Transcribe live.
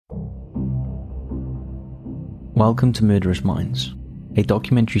Welcome to Murderous Minds, a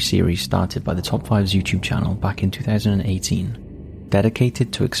documentary series started by the Top 5's YouTube channel back in 2018,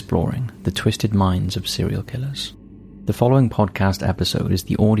 dedicated to exploring the twisted minds of serial killers. The following podcast episode is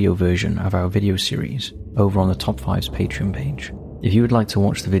the audio version of our video series over on the Top 5's Patreon page. If you would like to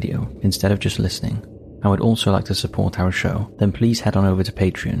watch the video instead of just listening, and would also like to support our show, then please head on over to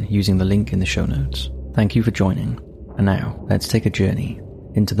Patreon using the link in the show notes. Thank you for joining, and now let's take a journey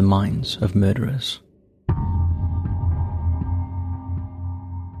into the minds of murderers.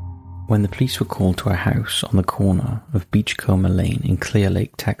 When the police were called to a house on the corner of Beachcomber Lane in Clear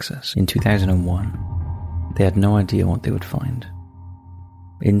Lake, Texas in 2001, they had no idea what they would find.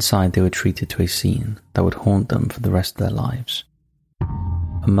 Inside, they were treated to a scene that would haunt them for the rest of their lives.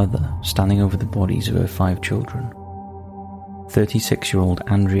 A mother standing over the bodies of her 5 children. 36-year-old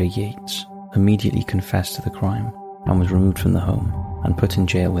Andrea Yates immediately confessed to the crime and was removed from the home and put in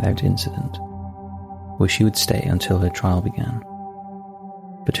jail without incident, where she would stay until her trial began.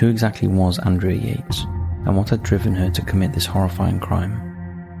 But who exactly was Andrea Yates, and what had driven her to commit this horrifying crime?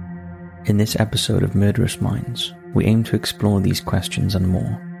 In this episode of Murderous Minds, we aim to explore these questions and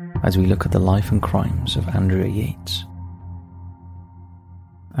more as we look at the life and crimes of Andrea Yates.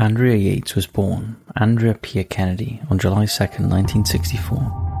 Andrea Yates was born Andrea Pia Kennedy on July 2,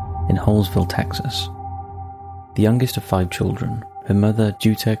 1964, in Holesville, Texas. The youngest of 5 children, her mother,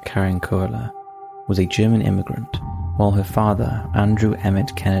 Jutta Karen Kohler, was a German immigrant, while her father, Andrew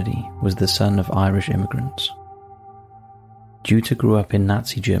Emmett Kennedy, was the son of Irish immigrants. Jutta grew up in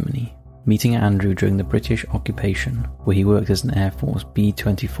Nazi Germany, meeting Andrew during the British occupation, where he worked as an Air Force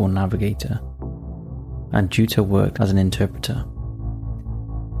B-24 navigator, and Jutta worked as an interpreter.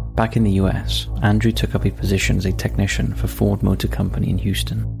 Back in the US, Andrew took up a position as a technician for Ford Motor Company in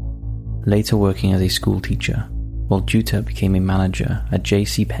Houston, later working as a school teacher, while Jutta became a manager at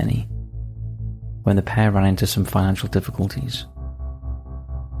J.C. Penney. When the pair ran into some financial difficulties,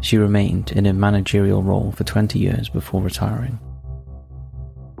 she remained in a managerial role for 20 years before retiring.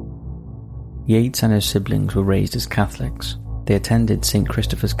 Yates and her siblings were raised as Catholics. They attended St.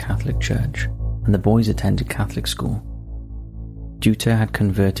 Christopher's Catholic Church, and the boys attended Catholic school. Jutta had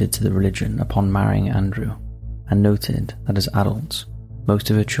converted to the religion upon marrying Andrew, and noted that as adults, most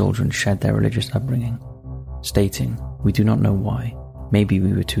of her children shed their religious upbringing, stating, "We do not know why, maybe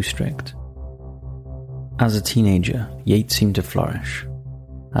we were too strict." As a teenager, Yates seemed to flourish,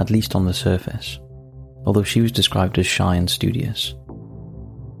 at least on the surface, although she was described as shy and studious.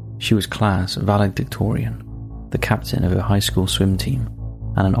 She was class valedictorian, the captain of her high school swim team,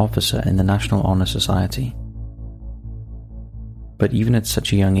 and an officer in the National Honor Society. But even at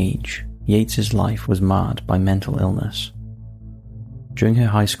such a young age, Yates's life was marred by mental illness. During her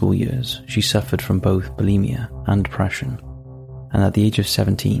high school years, she suffered from both bulimia and depression, and at the age of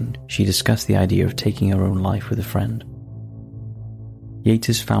 17, she discussed the idea of taking her own life with a friend.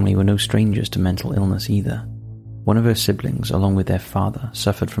 Yates' family were no strangers to mental illness either. One of her siblings, along with their father,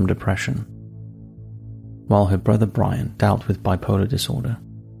 suffered from depression, while her brother Brian dealt with bipolar disorder.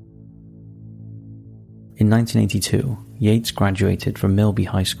 In 1982, Yates graduated from Milby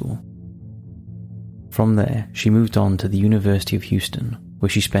High School. From there, she moved on to the University of Houston, where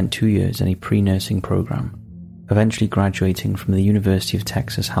she spent 2 years in a pre-nursing program, eventually graduating from the University of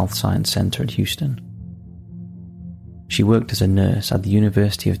Texas Health Science Center at Houston. She worked as a nurse at the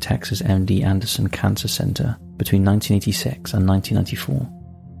University of Texas MD Anderson Cancer Center between 1986 and 1994.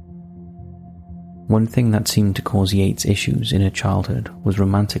 One thing that seemed to cause Yates issues in her childhood was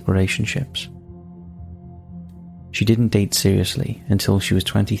romantic relationships. She didn't date seriously until she was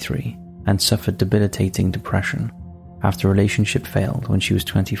 23 and suffered debilitating depression after a relationship failed when she was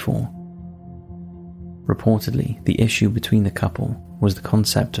 24. Reportedly, the issue between the couple was the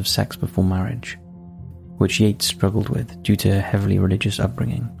concept of sex before marriage, which Yates struggled with due to her heavily religious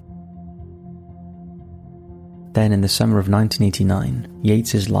upbringing. Then in the summer of 1989,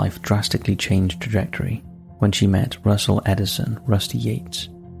 Yates's life drastically changed trajectory when she met Russell Edison Rusty Yates.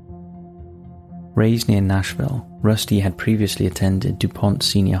 Raised near Nashville, Rusty had previously attended DuPont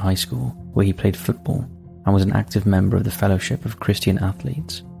Senior High School, where he played football and was an active member of the Fellowship of Christian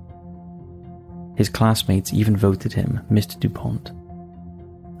Athletes. His classmates even voted him Mr. DuPont,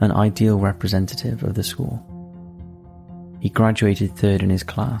 an ideal representative of the school. He graduated 3rd in his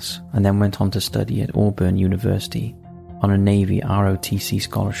class and then went on to study at Auburn University on a Navy ROTC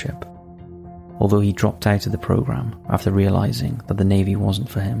scholarship, although he dropped out of the program after realizing that the Navy wasn't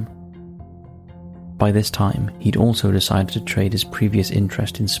for him. By this time, he'd also decided to trade his previous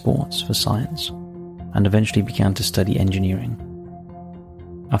interest in sports for science, and eventually began to study engineering.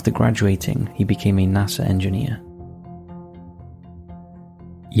 After graduating, he became a NASA engineer.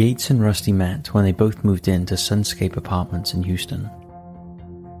 Yates and Rusty met when they both moved into Sunscape Apartments in Houston.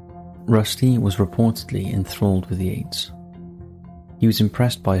 Rusty was reportedly enthralled with Yates. He was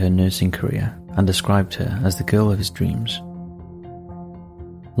impressed by her nursing career and described her as the girl of his dreams.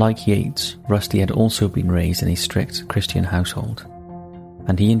 Like Yates, Rusty had also been raised in a strict Christian household,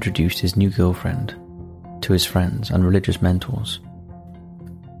 and he introduced his new girlfriend to his friends and religious mentors.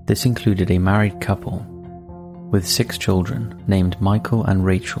 This included a married couple with 6 children named Michael and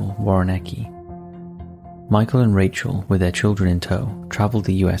Rachel Warrenecki. Michael and Rachel, with their children in tow, traveled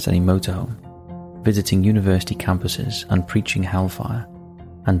the US in a motorhome, visiting university campuses and preaching hellfire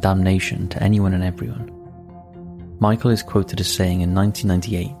and damnation to anyone and everyone. Michael is quoted as saying in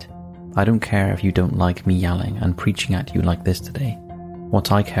 1998, "I don't care if you don't like me yelling and preaching at you like this today.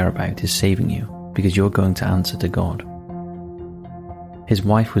 What I care about is saving you, because you're going to answer to God." His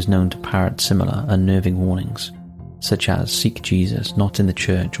wife was known to parrot similar unnerving warnings, such as seek Jesus not in the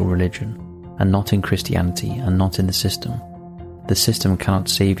church or religion, and not in Christianity and not in the system. The system cannot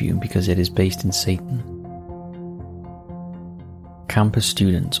save you because it is based in Satan. Campus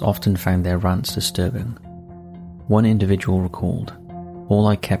students often found their rants disturbing. One individual recalled, "All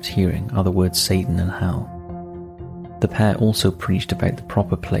I kept hearing are the words Satan and hell." The pair also preached about the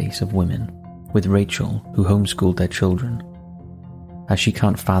proper place of women, with Rachel, who homeschooled their children, as she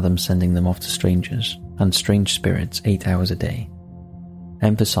can't fathom sending them off to strangers and strange spirits 8 hours a day,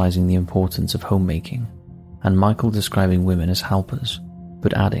 emphasizing the importance of homemaking, and Michael describing women as helpers,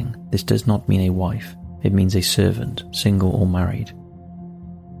 but adding, "This does not mean a wife, it means a servant, single or married."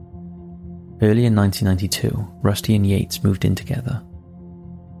 Early in 1992, Rusty and Yates moved in together.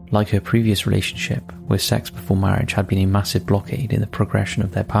 Like her previous relationship, where sex before marriage had been a massive blockade in the progression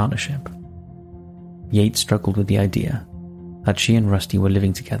of their partnership, Yates struggled with the idea that she and Rusty were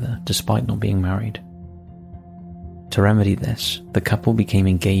living together despite not being married. To remedy this, the couple became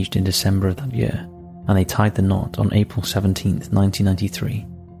engaged in December of that year, and they tied the knot on April 17, 1993.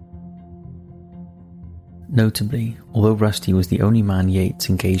 Notably, although Rusty was the only man Yates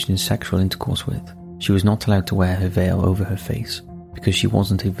engaged in sexual intercourse with, she was not allowed to wear her veil over her face because she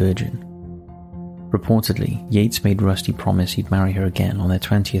wasn't a virgin. Reportedly, Yates made Rusty promise he'd marry her again on their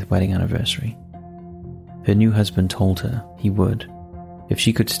 20th wedding anniversary. Her new husband told her he would, if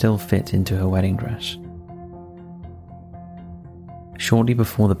she could still fit into her wedding dress. Shortly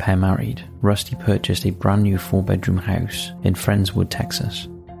before the pair married, Rusty purchased a brand new 4-bedroom house in Friendswood, Texas.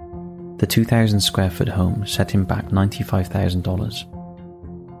 The 2,000 square foot home set him back $95,000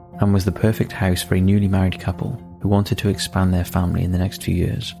 and was the perfect house for a newly married couple who wanted to expand their family in the next few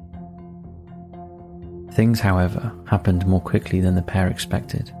years. Things, however, happened more quickly than the pair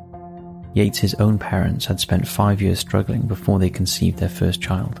expected. Yates' own parents had spent 5 years struggling before they conceived their first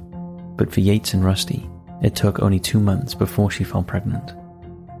child, but for Yates and Rusty, it took only 2 months before she fell pregnant.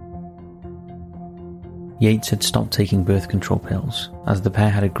 Yates had stopped taking birth control pills, as the pair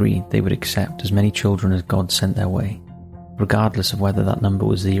had agreed they would accept as many children as God sent their way, regardless of whether that number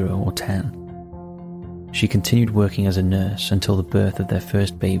was 0 or 10. She continued working as a nurse until the birth of their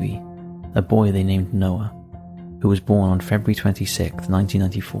first baby, a boy they named Noah, who was born on February 26,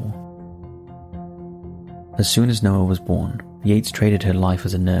 1994. As soon as Noah was born, Yates traded her life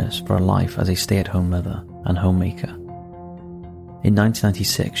as a nurse for a life as a stay-at-home mother and homemaker. In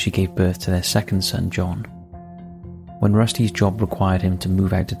 1996, she gave birth to their second son, John. When Rusty's job required him to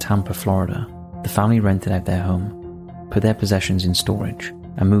move out to Tampa, Florida, the family rented out their home, put their possessions in storage,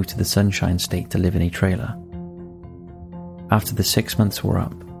 and moved to the Sunshine State to live in a trailer. After the 6 months were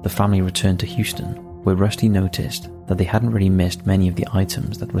up, the family returned to Houston, where Rusty noticed that they hadn't really missed many of the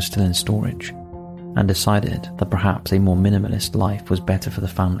items that were still in storage, and decided that perhaps a more minimalist life was better for the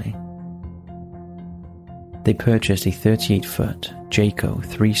family. They purchased a 38-foot Jayco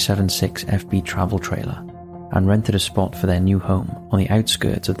 376 FB travel trailer and rented a spot for their new home on the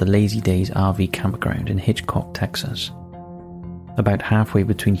outskirts of the Lazy Days RV campground in Hitchcock, Texas, about halfway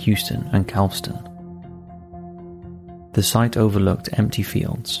between Houston and Galveston. The site overlooked empty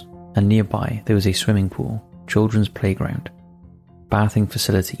fields, and nearby there was a swimming pool, children's playground, bathing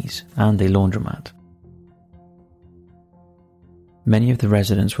facilities, and a laundromat. Many of the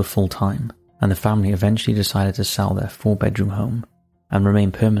residents were full-time, and the family eventually decided to sell their 4-bedroom home and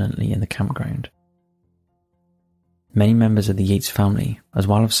remain permanently in the campground. Many members of the Yates family, as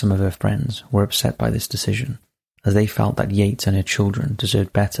well as some of her friends, were upset by this decision, as they felt that Yates and her children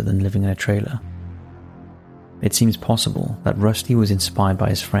deserved better than living in a trailer. It seems possible that Rusty was inspired by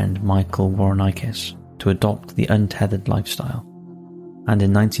his friend Michael Warrenecki to adopt the untethered lifestyle, and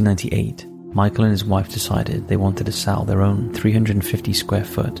in 1998, Michael and his wife decided they wanted to sell their own 350 square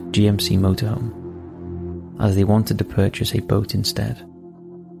foot GMC motorhome, as they wanted to purchase a boat instead.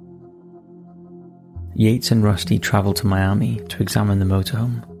 Yates and Rusty travelled to Miami to examine the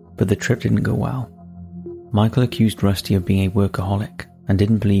motorhome, but the trip didn't go well. Michael accused Rusty of being a workaholic and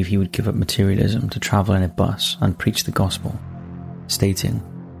didn't believe he would give up materialism to travel in a bus and preach the gospel, stating,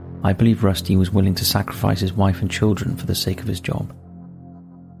 "I believe Rusty was willing to sacrifice his wife and children for the sake of his job."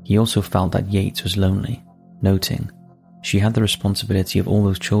 He also felt that Yates was lonely, noting, "She had the responsibility of all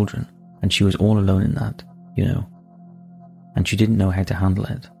those children, and she was all alone in that, and she didn't know how to handle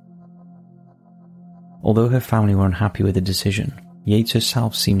it." Although her family were unhappy with the decision, Yates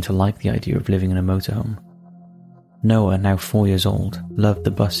herself seemed to like the idea of living in a motorhome. Noah, now 4 years old, loved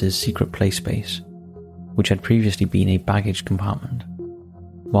the bus's secret play space, which had previously been a baggage compartment,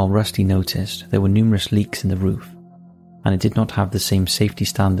 while Rusty noticed there were numerous leaks in the roof, and it did not have the same safety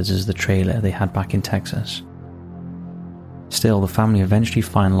standards as the trailer they had back in Texas. Still, the family eventually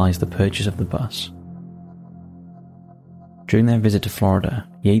finalized the purchase of the bus. During their visit to Florida,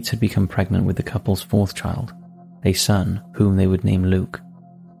 Yates had become pregnant with the couple's fourth child, a son whom they would name Luke.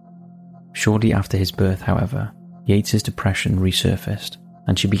 Shortly after his birth, however, Yates's depression resurfaced,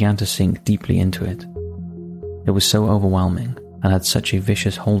 and she began to sink deeply into it. It was so overwhelming and had such a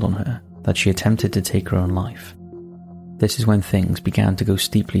vicious hold on her that she attempted to take her own life. This is when things began to go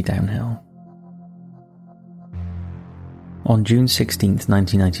steeply downhill. On June 16,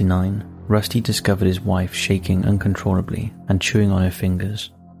 1999, Rusty discovered his wife shaking uncontrollably and chewing on her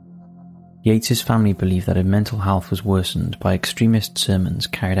fingers. Yates's family believed that her mental health was worsened by extremist sermons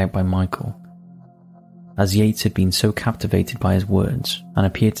carried out by Michael, as Yates had been so captivated by his words and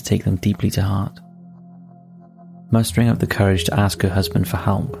appeared to take them deeply to heart. Mustering up the courage to ask her husband for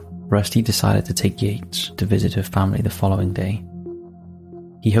help, Rusty decided to take Yates to visit her family the following day.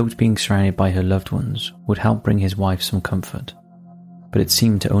 He hoped being surrounded by her loved ones would help bring his wife some comfort, but it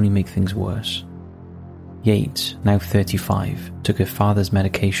seemed to only make things worse. Yates, now 35, took her father's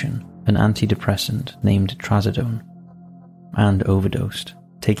medication, an antidepressant named trazodone, and overdosed,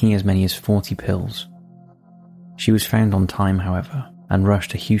 taking as many as 40 pills. She was found on time, however, and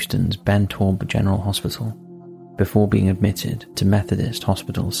rushed to Houston's Ben Taub General Hospital before being admitted to Methodist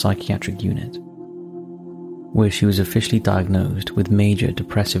Hospital's psychiatric unit, where she was officially diagnosed with major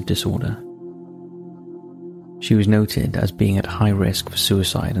depressive disorder. She was noted as being at high risk for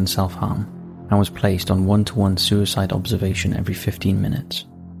suicide and self-harm, and was placed on one-to-one suicide observation every 15 minutes.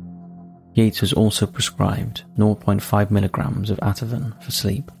 Yates was also prescribed 0.5 milligrams of Ativan for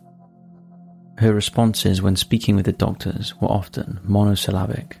sleep. Her responses when speaking with the doctors were often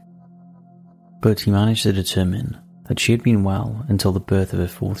monosyllabic, but he managed to determine that she had been well until the birth of her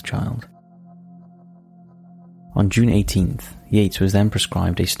fourth child. On June 18th, Yates was then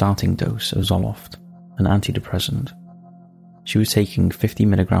prescribed a starting dose of Zoloft, an antidepressant. She was taking 50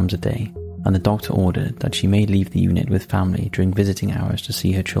 milligrams a day, and the doctor ordered that she may leave the unit with family during visiting hours to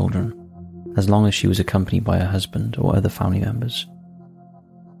see her children, as long as she was accompanied by her husband or other family members.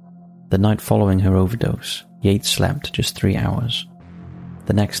 The night following her overdose, Yates slept just 3 hours.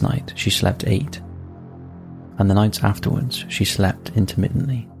 The next night, she slept 8. And the nights afterwards, she slept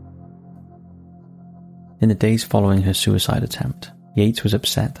intermittently. In the days following her suicide attempt, Yates was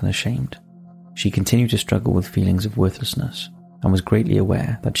upset and ashamed. She continued to struggle with feelings of worthlessness and was greatly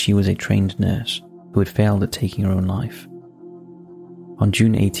aware that she was a trained nurse who had failed at taking her own life. On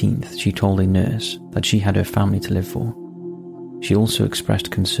June 18th, she told a nurse that she had her family to live for. She also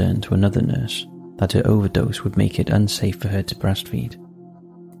expressed concern to another nurse that her overdose would make it unsafe for her to breastfeed.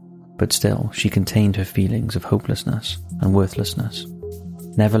 But still, she contained her feelings of hopelessness and worthlessness,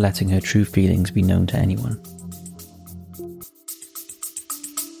 never letting her true feelings be known to anyone.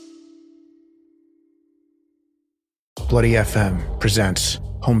 Bloody FM presents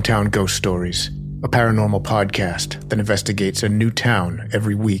Hometown Ghost Stories, a paranormal podcast that investigates a new town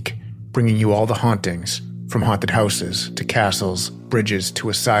every week, bringing you all the hauntings, from haunted houses to castles, bridges to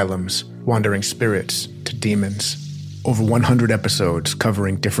asylums, wandering spirits to demons. Over 100 episodes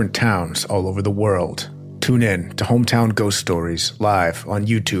covering different towns all over the world. Tune in to Hometown Ghost Stories live on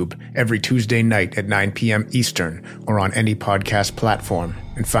YouTube every Tuesday night at 9 p.m. Eastern or on any podcast platform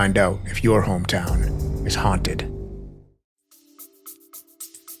and find out if your hometown is haunted.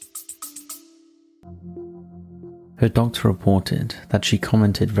 Her doctor reported that she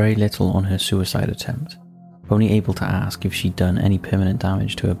commented very little on her suicide attempt, only able to ask if she'd done any permanent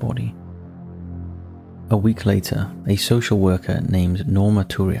damage to her body. A week later, a social worker named Norma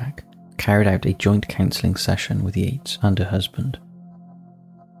Turiak carried out a joint counselling session with Yates and her husband.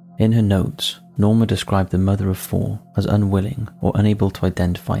 In her notes, Norma described the mother of 4 as unwilling or unable to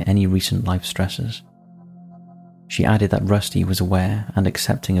identify any recent life stresses. She added that Rusty was aware and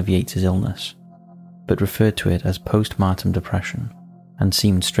accepting of Yates' illness, but referred to it as postpartum depression and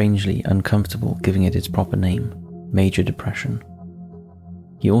seemed strangely uncomfortable giving it its proper name, major depression.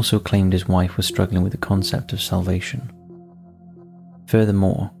 He also claimed his wife was struggling with the concept of salvation.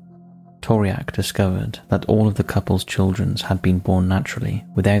 Furthermore, Toriak discovered that all of the couple's children had been born naturally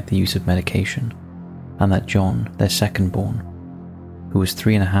without the use of medication, and that John, their second-born, who was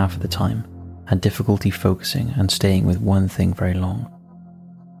 3.5 at the time, had difficulty focusing and staying with one thing very long.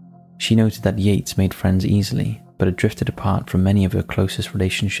 She noted that Yates made friends easily, but had drifted apart from many of her closest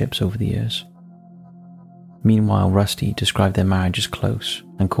relationships over the years. Meanwhile, Rusty described their marriage as close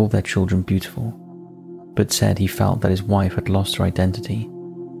and called their children beautiful, but said he felt that his wife had lost her identity.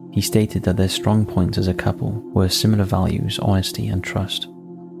 He stated that their strong points as a couple were similar values, honesty, and trust.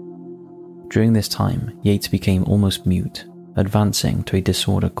 During this time, Yates became almost mute, advancing to a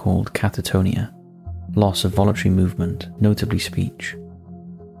disorder called catatonia, loss of voluntary movement, notably speech.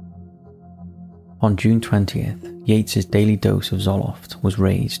 On June 20th, Yates's daily dose of Zoloft was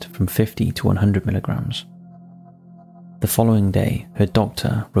raised from 50 to 100 milligrams. The following day, her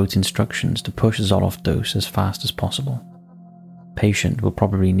doctor wrote instructions to push the Zoloft dose as fast as possible. Patient will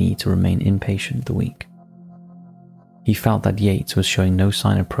probably need to remain inpatient the week. He felt that Yates was showing no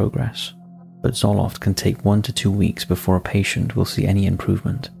sign of progress, but Zoloft can take 1 to 2 weeks before a patient will see any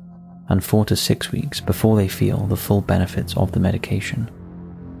improvement, and 4 to 6 weeks before they feel the full benefits of the medication.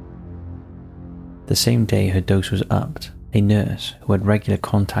 The same day her dose was upped, a nurse who had regular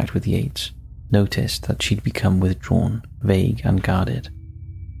contact with Yates noticed that she'd become withdrawn, vague, and guarded,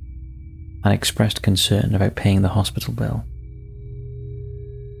 and expressed concern about paying the hospital bill.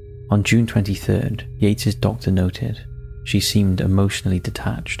 On June 23rd, Yates's doctor noted she seemed emotionally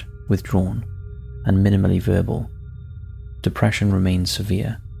detached, withdrawn, and minimally verbal. Depression remained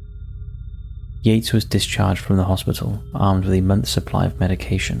severe. Yates was discharged from the hospital armed with a month's supply of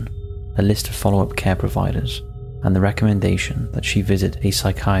medication, a list of follow-up care providers, and the recommendation that she visit a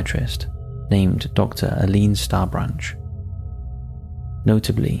psychiatrist named Dr. Aline Starbranch.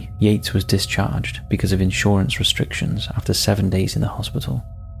 Notably, Yates was discharged because of insurance restrictions after 7 days in the hospital.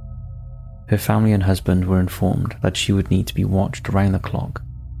 Her family and husband were informed that she would need to be watched around the clock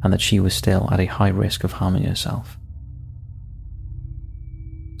and that she was still at a high risk of harming herself.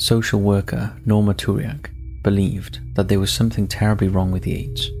 Social worker Norma Turiak believed that there was something terribly wrong with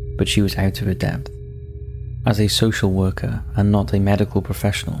Yates, but she was out of her depth. As a social worker and not a medical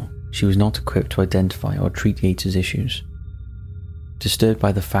professional, she was not equipped to identify or treat Yates's issues. Disturbed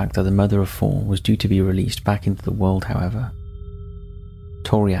by the fact that the mother of 4 was due to be released back into the world, however,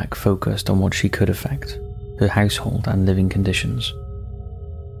 Toriak focused on what she could affect, her household and living conditions.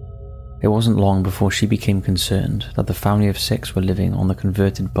 It wasn't long before she became concerned that the family of 6 were living on the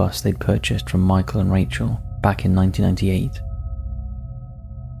converted bus they'd purchased from Michael and Rachel back in 1998.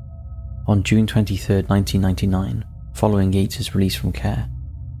 On June 23, 1999, following Yates's release from care,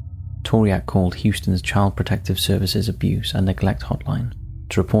 Toriak called Houston's Child Protective Services Abuse and Neglect Hotline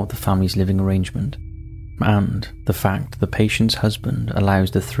to report the family's living arrangement and the fact the patient's husband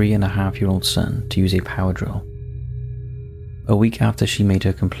allows the 3.5-year-old son to use a power drill. A week after she made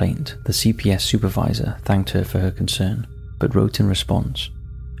her complaint, the CPS supervisor thanked her for her concern, but wrote in response,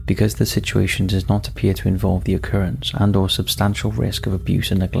 "Because the situation does not appear to involve the occurrence and/or substantial risk of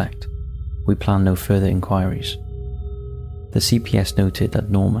abuse and neglect, we plan no further inquiries." The CPS noted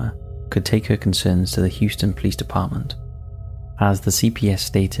that Norma could take her concerns to the Houston Police Department, as the CPS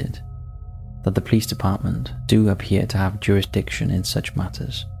stated that the police department do appear to have jurisdiction in such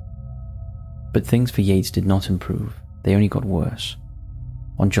matters. But things for Yates did not improve, they only got worse.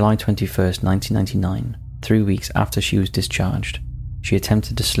 On July 21, 1999, 3 weeks after she was discharged, she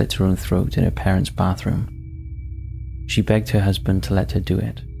attempted to slit her own throat in her parents' bathroom. She begged her husband to let her do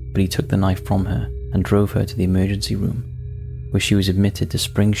it, but he took the knife from her and drove her to the emergency room, where she was admitted to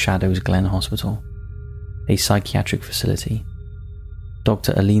Spring Shadows Glen Hospital, a psychiatric facility.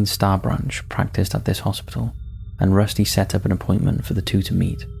 Dr. Aline Starbranch practiced at this hospital, and Rusty set up an appointment for the two to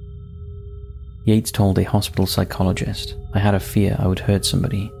meet. Yates told a hospital psychologist, "I had a fear I would hurt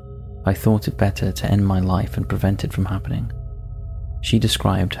somebody. I thought it better to end my life and prevent it from happening." She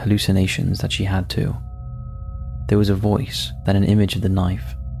described hallucinations that she had too. There was a voice, then an image of the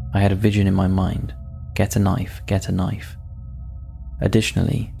knife. I had a vision in my mind. Get a knife, get a knife.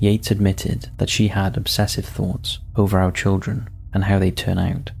 Additionally, Yates admitted that she had obsessive thoughts over our children and how they turn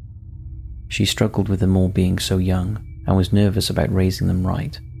out. She struggled with them all being so young and was nervous about raising them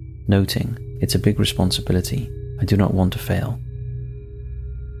right, noting, "It's a big responsibility. I do not want to fail."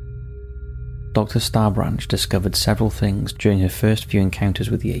 Dr. Starbranch discovered several things during her first few encounters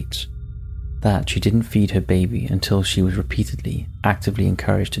with Yates. That she didn't feed her baby until she was repeatedly, actively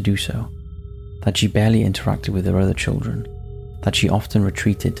encouraged to do so. That she barely interacted with her other children. that she often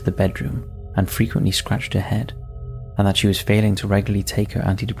retreated to the bedroom and frequently scratched her head, and that she was failing to regularly take her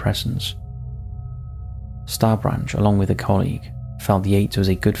antidepressants. Starbranch, along with a colleague, felt Yates was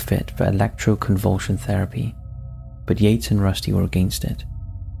a good fit for electroconvulsion therapy, but Yates and Rusty were against it.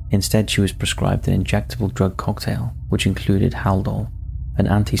 Instead, she was prescribed an injectable drug cocktail which included Haldol, an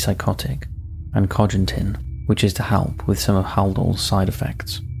antipsychotic, and Cogentin, which is to help with some of Haldol's side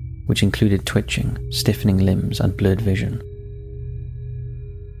effects, which included twitching, stiffening limbs, and blurred vision.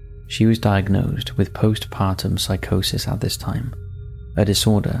 She was diagnosed with postpartum psychosis at this time, a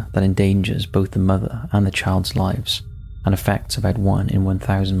disorder that endangers both the mother and the child's lives and affects about 1 in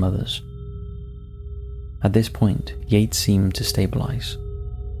 1,000 mothers. At this point, Yates seemed to stabilize.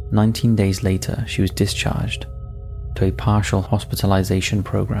 19 days later, she was discharged to a partial hospitalization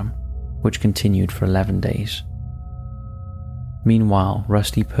program, which continued for 11 days. Meanwhile,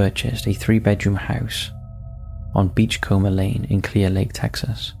 Rusty purchased a 3-bedroom house on Beachcomber Lane in Clear Lake,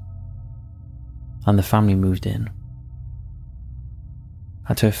 Texas, and the family moved in.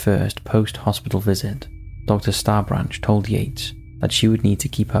 At her first post-hospital visit, Dr. Starbranch told Yates that she would need to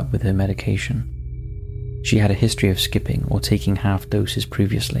keep up with her medication. She had a history of skipping or taking half doses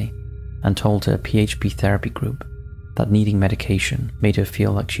previously, and told her PHP therapy group that needing medication made her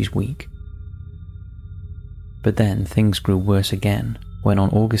feel like she's weak. But then things grew worse again when on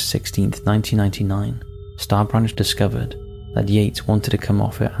August 16, 1999, Starbranch discovered that Yates wanted to come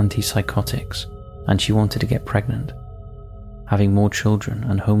off her antipsychotics and she wanted to get pregnant, having more children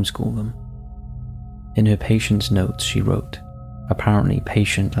and homeschool them. In her patient's notes she wrote, apparently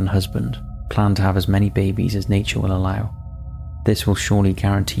patient and husband plan to have as many babies as nature will allow. This will surely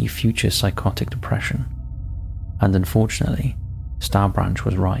guarantee future psychotic depression. And unfortunately, Starbranch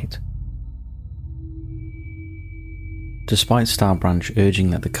was right. Despite Starbranch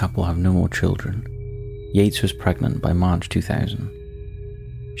urging that the couple have no more children, Yates was pregnant by March 2000.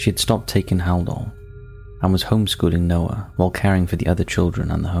 She had stopped taking Haldol and was homeschooling Noah while caring for the other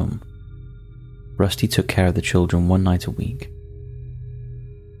children and the home. Rusty took care of the children 1 night a week.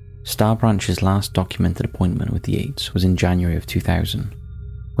 Starbranch's last documented appointment with Yates was in January of 2000,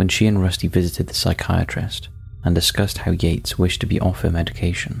 when she and Rusty visited the psychiatrist and discussed how Yates wished to be off her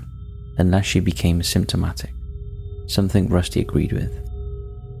medication unless she became symptomatic, something Rusty agreed with.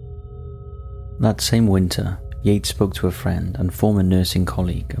 That same winter, Yates spoke to a friend and former nursing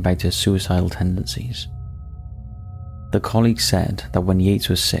colleague about her suicidal tendencies. The colleague said that when Yates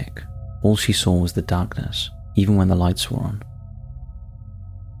was sick, all she saw was the darkness, even when the lights were on.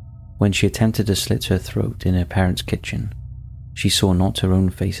 When she attempted to slit her throat in her parents' kitchen, she saw not her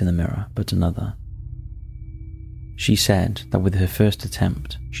own face in the mirror, but another. She said that with her first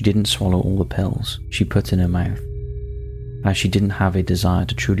attempt, she didn't swallow all the pills she put in her mouth, as she didn't have a desire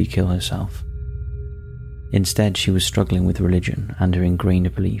to truly kill herself. Instead, she was struggling with religion and her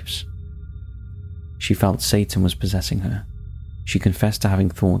ingrained beliefs. She felt Satan was possessing her. She confessed to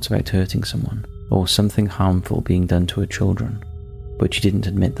having thoughts about hurting someone, or something harmful being done to her children, but she didn't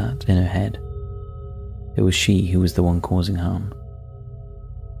admit that in her head. It was she who was the one causing harm.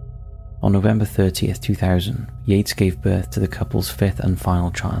 On November 30th, 2000, Yates gave birth to the couple's 5th and final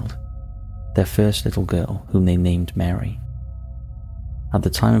child, their first little girl, whom they named Mary. At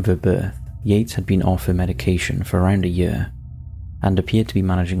the time of her birth, Yates had been off her medication for around a year and appeared to be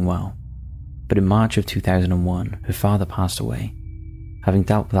managing well, but in March of 2001, her father passed away, having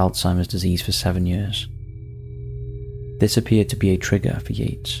dealt with Alzheimer's disease for 7 years. This appeared to be a trigger for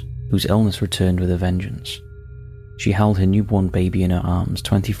Yates, whose illness returned with a vengeance. She held her newborn baby in her arms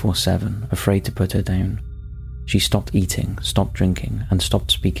 24/7, afraid to put her down. She stopped eating, stopped drinking, and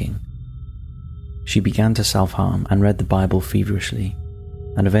stopped speaking. She began to self-harm and read the Bible feverishly,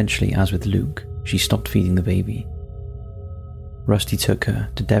 and eventually, as with Luke, she stopped feeding the baby. Rusty took her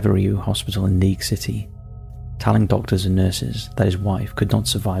to Devereux Hospital in League City, telling doctors and nurses that his wife could not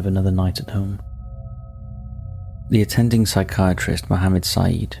survive another night at home. The attending psychiatrist Mohammed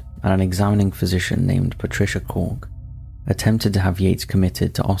Saeed and an examining physician named Patricia Cork attempted to have Yates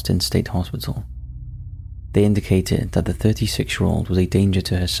committed to Austin State Hospital. They indicated that the 36-year-old was a danger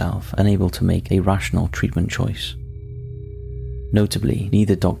to herself, unable to make a rational treatment choice. Notably,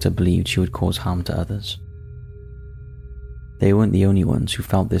 neither doctor believed she would cause harm to others. They weren't the only ones who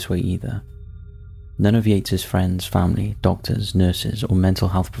felt this way either. None of Yates's friends, family, doctors, nurses, or mental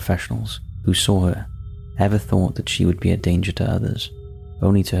health professionals who saw her ever thought that she would be a danger to others,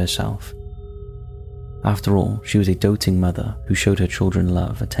 only to herself. After all, she was a doting mother who showed her children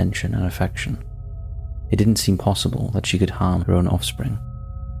love, attention, and affection. It didn't seem possible that she could harm her own offspring.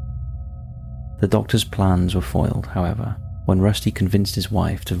 The doctor's plans were foiled, however, when Rusty convinced his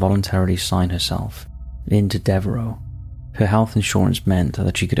wife to voluntarily sign herself into Devereux Her health insurance meant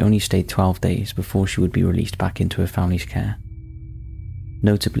that she could only stay 12 days before she would be released back into her family's care.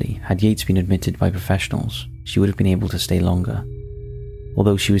 Notably, had Yates been admitted by professionals, she would have been able to stay longer.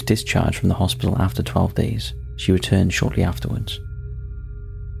 Although she was discharged from the hospital after 12 days, she returned shortly afterwards.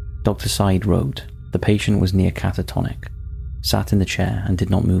 Dr. Saeed wrote, "The patient was near catatonic, sat in the chair and did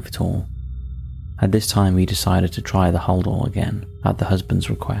not move at all. At this time we decided to try the Haldol again, at the husband's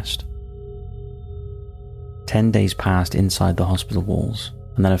request." 10 days passed inside the hospital walls,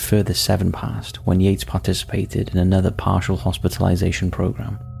 and then a further 7 passed when Yates participated in another partial hospitalization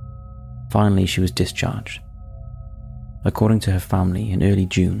program. Finally, she was discharged. According to her family, in early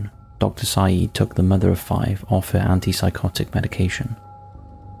June, Dr. Saeed took the mother of 5 off her antipsychotic medication.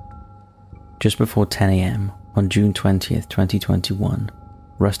 Just before 10 a.m. on June 20th, 2021,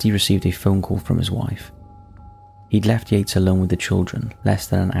 Rusty received a phone call from his wife. He'd left Yates alone with the children less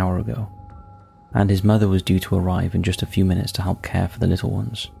than an hour ago, and his mother was due to arrive in just a few minutes to help care for the little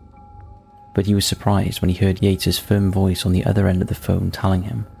ones. But he was surprised when he heard Yates' firm voice on the other end of the phone telling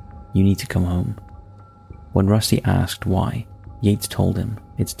him, "You need to come home." When Rusty asked why, Yates told him,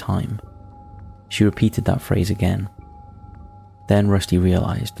 "It's time." She repeated that phrase again. Then Rusty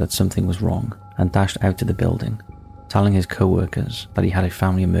realized that something was wrong and dashed out to the building, telling his co-workers that he had a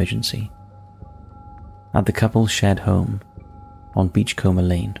family emergency. At the couple's shared home on Beachcomber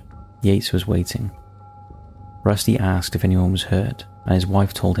Lane, Yates was waiting. Rusty asked if anyone was hurt, and his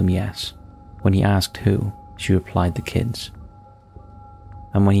wife told him yes. When he asked who, she replied the kids.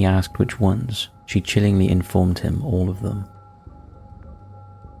 And when he asked which ones, she chillingly informed him all of them.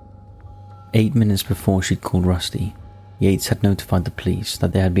 8 minutes before she'd called Rusty, Yates had notified the police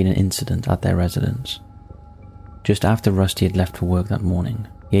that there had been an incident at their residence. Just after Rusty had left for work that morning,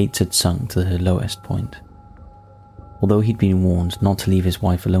 Yates had sunk to her lowest point. Although he'd been warned not to leave his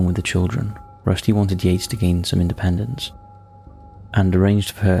wife alone with the children, Rusty wanted Yates to gain some independence, and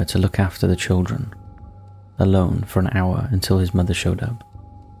arranged for her to look after the children, alone for an hour until his mother showed up.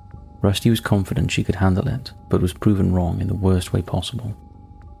 Rusty was confident she could handle it, but was proven wrong in the worst way possible.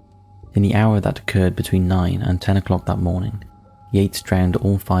 In the hour that occurred between 9 and 10 o'clock that morning, Yates drowned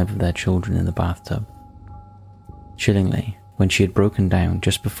all 5 of their children in the bathtub. Chillingly, when she had broken down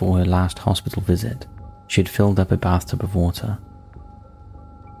just before her last hospital visit, she had filled up a bathtub of water.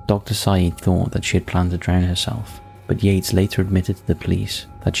 Dr. Saeed thought that she had planned to drown herself, but Yates later admitted to the police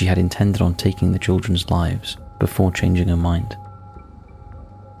that she had intended on taking the children's lives before changing her mind.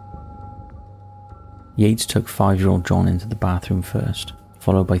 Yates took 5-year-old John into the bathroom first,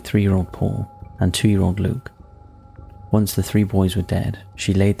 followed by 3-year-old Paul and 2-year-old Luke. Once the 3 boys were dead,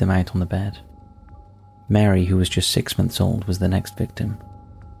 she laid them out on the bed. Mary, who was just 6 months old, was the next victim.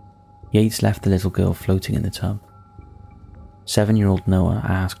 Yates left the little girl floating in the tub. 7-year-old Noah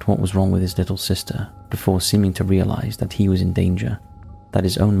asked what was wrong with his little sister before seeming to realize that he was in danger, that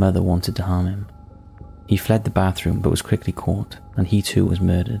his own mother wanted to harm him. He fled the bathroom but was quickly caught, and he too was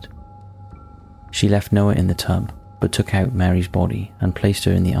murdered. She left Noah in the tub, but took out Mary's body and placed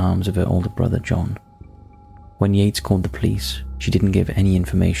her in the arms of her older brother John. When Yates called the police, she didn't give any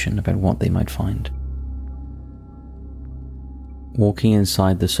information about what they might find. Walking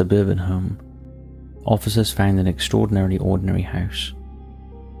inside the suburban home, officers found an extraordinarily ordinary house.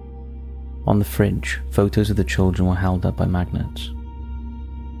 On the fridge, photos of the children were held up by magnets.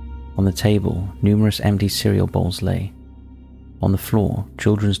 On the table, numerous empty cereal bowls lay. On the floor,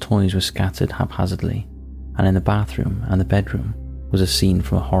 children's toys were scattered haphazardly, and in the bathroom and the bedroom was a scene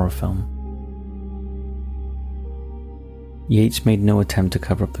from a horror film. Yates made no attempt to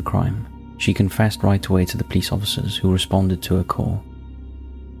cover up the crime. She confessed right away to the police officers who responded to her call.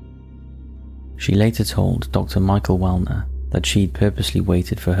 She later told Dr. Michael Wellner that she'd purposely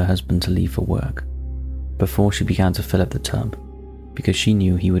waited for her husband to leave for work before she began to fill up the tub, because she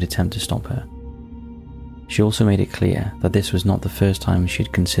knew he would attempt to stop her. She also made it clear that this was not the first time she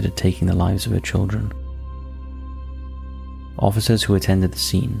had considered taking the lives of her children. Officers who attended the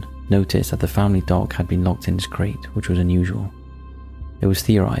scene noticed that the family dog had been locked in its crate, which was unusual. It was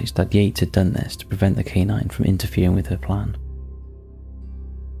theorized that Yates had done this to prevent the canine from interfering with her plan.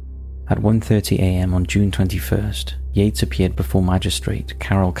 At 1:30 a.m. on June 21st, Yates appeared before Magistrate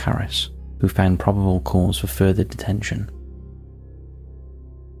Carol Karras, who found probable cause for further detention.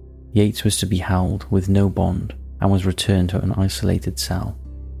 Yates was to be held with no bond and was returned to an isolated cell.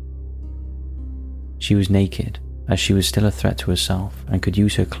 She was naked, as she was still a threat to herself and could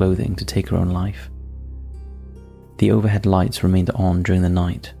use her clothing to take her own life. The overhead lights remained on during the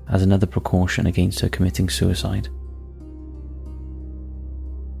night as another precaution against her committing suicide.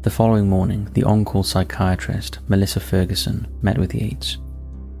 The following morning, the on-call psychiatrist, Melissa Ferguson, met with Yates.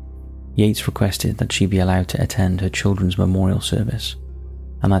 Yates requested that she be allowed to attend her children's memorial service,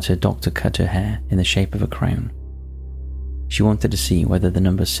 and that her doctor cut her hair in the shape of a crown. She wanted to see whether the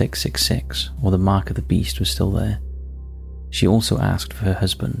number 666 or the mark of the beast was still there. She also asked for her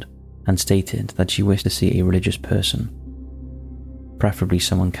husband and stated that she wished to see a religious person, preferably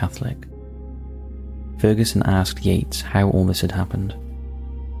someone Catholic. Ferguson asked Yates how all this had happened.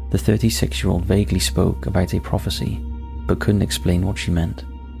 The 36-year-old vaguely spoke about a prophecy, but couldn't explain what she meant.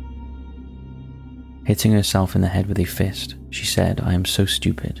 Hitting herself in the head with a fist, she said, "I am so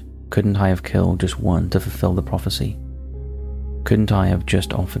stupid. Couldn't I have killed just one to fulfill the prophecy? Couldn't I have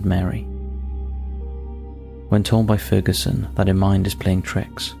just offered Mary?" When told by Ferguson that her mind is playing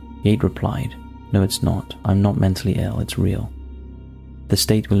tricks, Yates replied, "No, it's not. I'm not mentally ill, it's real. The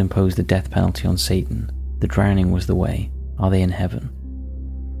state will impose the death penalty on Satan. The drowning was the way. Are they in heaven?"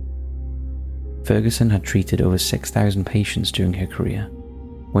 Ferguson had treated over 6,000 patients during her career.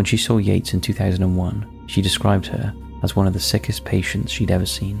 When she saw Yates in 2001, she described her as one of the sickest patients she'd ever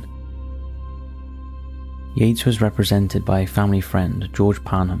seen. Yates was represented by a family friend, George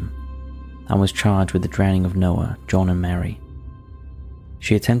Parnham, and was charged with the drowning of Noah, John and Mary.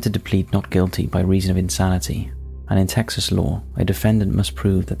 She attempted to plead not guilty by reason of insanity, and in Texas law, a defendant must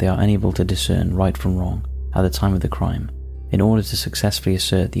prove that they are unable to discern right from wrong at the time of the crime in order to successfully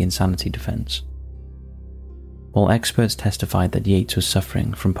assert the insanity defense. While experts testified that Yates was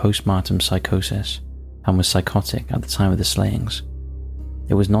suffering from postmortem psychosis and was psychotic at the time of the slayings,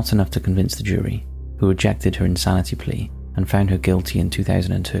 it was not enough to convince the jury, who rejected her insanity plea and found her guilty in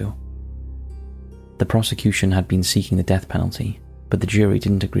 2002. The prosecution had been seeking the death penalty, but the jury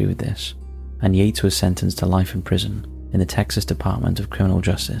didn't agree with this, and Yates was sentenced to life in prison in the Texas Department of Criminal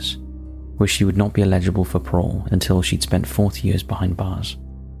Justice, where she would not be eligible for parole until she'd spent 40 years behind bars,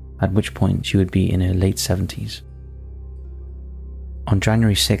 at which point she would be in her late 70s. On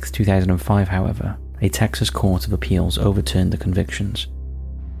January 6, 2005, however, a Texas Court of Appeals overturned the convictions.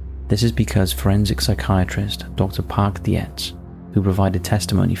 This is because forensic psychiatrist Dr. Park Yates, who provided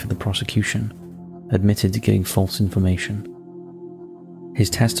testimony for the prosecution, admitted to giving false information. His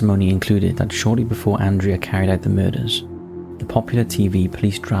testimony included that shortly before Andrea carried out the murders, the popular TV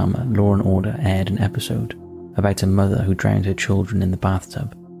police drama Law & Order aired an episode about a mother who drowned her children in the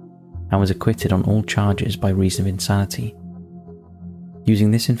bathtub and was acquitted on all charges by reason of insanity.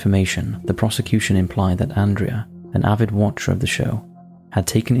 Using this information, the prosecution implied that Andrea, an avid watcher of the show, had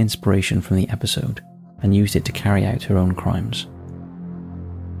taken inspiration from the episode and used it to carry out her own crimes.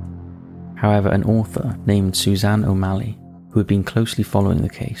 However, an author named Suzanne O'Malley, who had been closely following the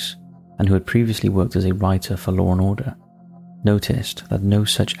case and who had previously worked as a writer for Law & Order, noticed that no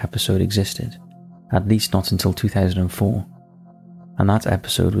such episode existed, at least not until 2004, and that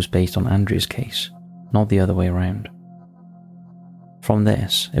episode was based on Andrea's case, not the other way around. From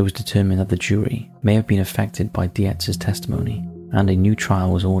this, it was determined that the jury may have been affected by Yates' testimony, and a new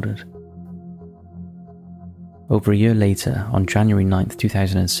trial was ordered. Over a year later, on January 9,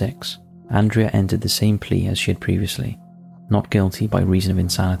 2006, Andrea entered the same plea as she had previously, not guilty by reason of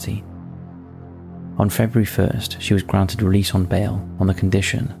insanity. On February 1st, she was granted release on bail on the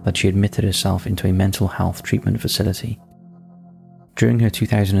condition that she admitted herself into a mental health treatment facility. During her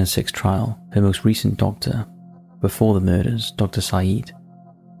 2006 trial, her most recent doctor, before the murders, Dr. Saeed,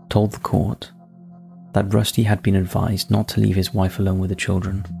 told the court that Rusty had been advised not to leave his wife alone with the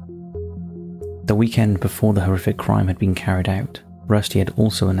children. The weekend before the horrific crime had been carried out, Rusty had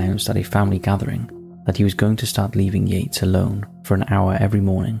also announced at a family gathering that he was going to start leaving Yates alone for an hour every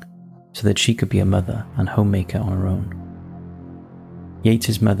morning so that she could be a mother and homemaker on her own.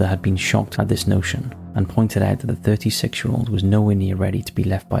 Yates' mother had been shocked at this notion and pointed out that the 36-year-old was nowhere near ready to be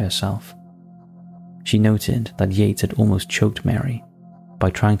left by herself. She noted that Yates had almost choked Mary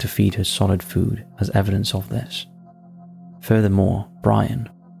by trying to feed her solid food as evidence of this. Furthermore, Brian,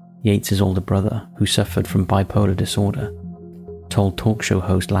 Yates' older brother who suffered from bipolar disorder, told talk show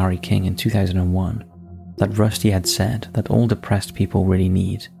host Larry King in 2001 that Rusty had said that all depressed people really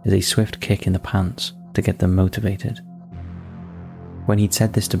need is a swift kick in the pants to get them motivated. When he'd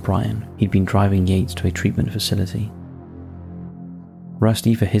said this to Brian, he'd been driving Yates to a treatment facility.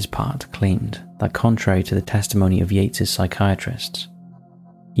 Rusty, for his part, claimed that contrary to the testimony of Yates' psychiatrists,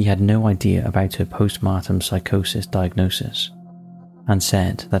 he had no idea about her postmortem psychosis diagnosis, and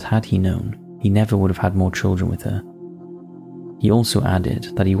said that had he known, he never would have had more children with her. He also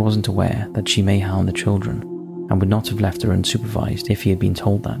added that he wasn't aware that she may harm the children and would not have left her unsupervised if he had been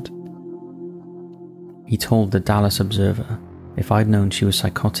told that. He told the Dallas Observer, "If I'd known she was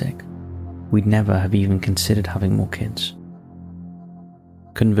psychotic, we'd never have even considered having more kids."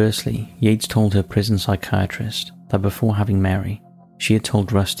 Conversely, Yates told her prison psychiatrist that before having Mary, She had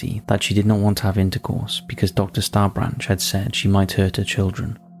told Rusty that she did not want to have intercourse because Dr. Starbranch had said she might hurt her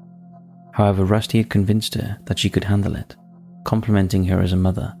children. However, Rusty had convinced her that she could handle it, complimenting her as a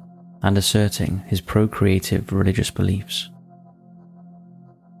mother and asserting his procreative religious beliefs.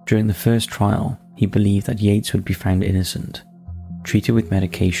 During the first trial, he believed that Yates would be found innocent, treated with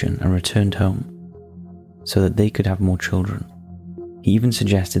medication and returned home so that they could have more children. He even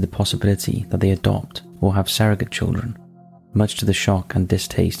suggested the possibility that they adopt or have surrogate children, much to the shock and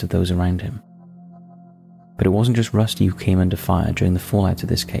distaste of those around him. But it wasn't just Rusty who came under fire during the fallout of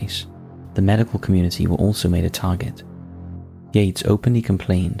this case. The medical community were also made a target. Yates openly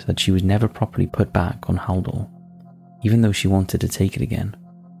complained that she was never properly put back on Haldol, even though she wanted to take it again.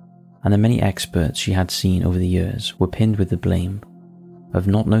 And the many experts she had seen over the years were pinned with the blame of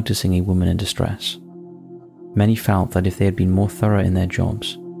not noticing a woman in distress. Many felt that if they had been more thorough in their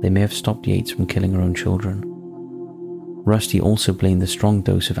jobs, they may have stopped Yates from killing her own children. Rusty also blamed the strong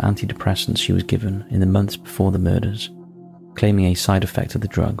dose of antidepressants she was given in the months before the murders, claiming a side effect of the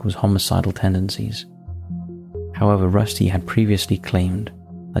drug was homicidal tendencies. However, Rusty had previously claimed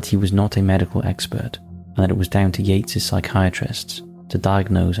that he was not a medical expert and that it was down to Yates' psychiatrists to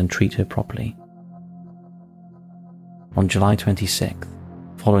diagnose and treat her properly. On July 26th,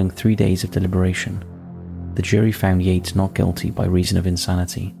 following 3 days of deliberation, the jury found Yates not guilty by reason of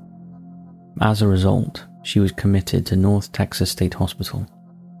insanity. As a result, she was committed to North Texas State Hospital,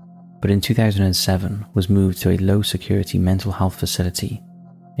 but in 2007 was moved to a low-security mental health facility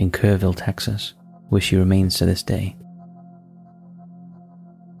in Kerrville, Texas, where she remains to this day.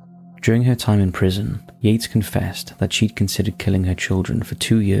 During her time in prison, Yates confessed that she'd considered killing her children for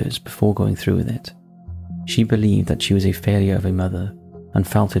 2 years before going through with it. She believed that she was a failure of a mother and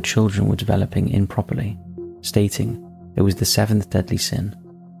felt her children were developing improperly, stating, "It was the 7th deadly sin.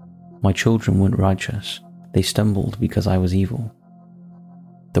 My children weren't righteous. They stumbled because I was evil.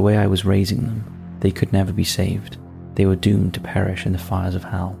 The way I was raising them, they could never be saved. They were doomed to perish in the fires of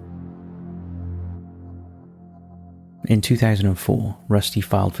hell." In 2004, Rusty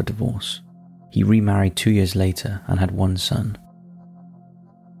filed for divorce. He remarried 2 years later and had 1 son.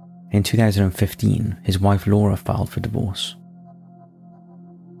 In 2015, his wife Laura filed for divorce.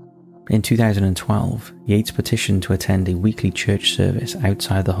 In 2012, Yates petitioned to attend a weekly church service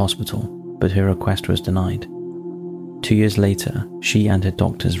outside the hospital, but her request was denied. 2 years later, she and her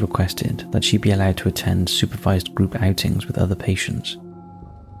doctors requested that she be allowed to attend supervised group outings with other patients.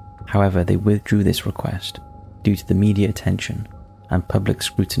 However, they withdrew this request due to the media attention and public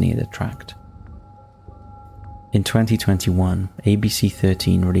scrutiny it attracted. In 2021, ABC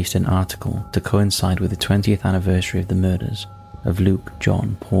 13 released an article to coincide with the 20th anniversary of the murders of Luke,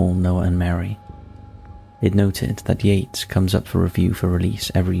 John, Paul, Noah and Mary. It noted that Yates comes up for review for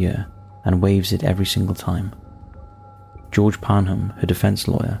release every year and waives it every single time. George Parnham, her defense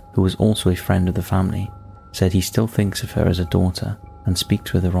lawyer, who was also a friend of the family, said he still thinks of her as a daughter and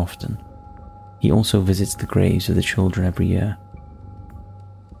speaks with her often. He also visits the graves of the children every year.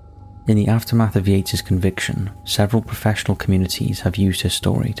 In the aftermath of Yates' conviction, several professional communities have used her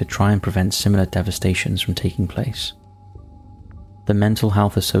story to try and prevent similar devastations from taking place. The Mental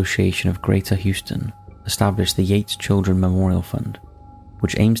Health Association of Greater Houston established the Yates Children Memorial Fund,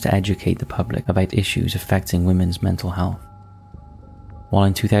 which aims to educate the public about issues affecting women's mental health. While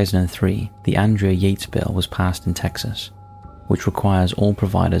in 2003, the Andrea Yates Bill was passed in Texas, which requires all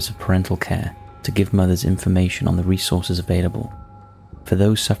providers of parental care to give mothers information on the resources available for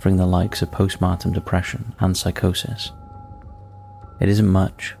those suffering the likes of postpartum depression and psychosis. It isn't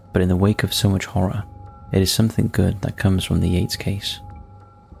much, but in the wake of so much horror, it is something good that comes from the Yates case.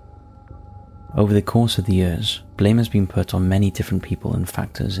 Over the course of the years, blame has been put on many different people and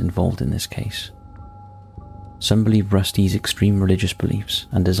factors involved in this case. Some believe Rusty's extreme religious beliefs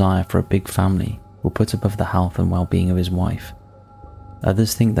and desire for a big family were put above the health and well-being of his wife.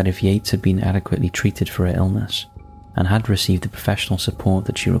 Others think that if Yates had been adequately treated for her illness and had received the professional support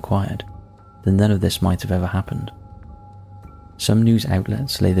that she required, then none of this might have ever happened. Some news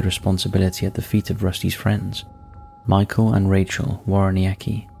outlets lay the responsibility at the feet of Rusty's friends, Michael and Rachel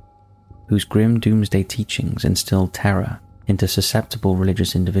Wareniecki, whose grim doomsday teachings instilled terror into susceptible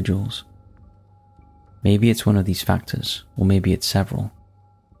religious individuals. Maybe it's one of these factors, or maybe it's several.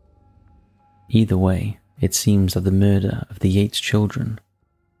 Either way, it seems that the murder of the Yates children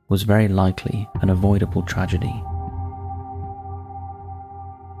was very likely an avoidable tragedy.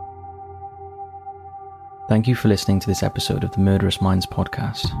 Thank you for listening to this episode of the Murderous Minds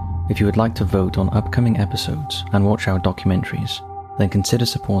podcast. If you would like to vote on upcoming episodes and watch our documentaries, then consider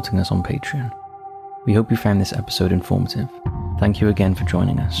supporting us on Patreon. We hope you found this episode informative. Thank you again for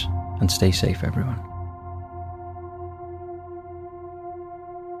joining us, and stay safe everyone.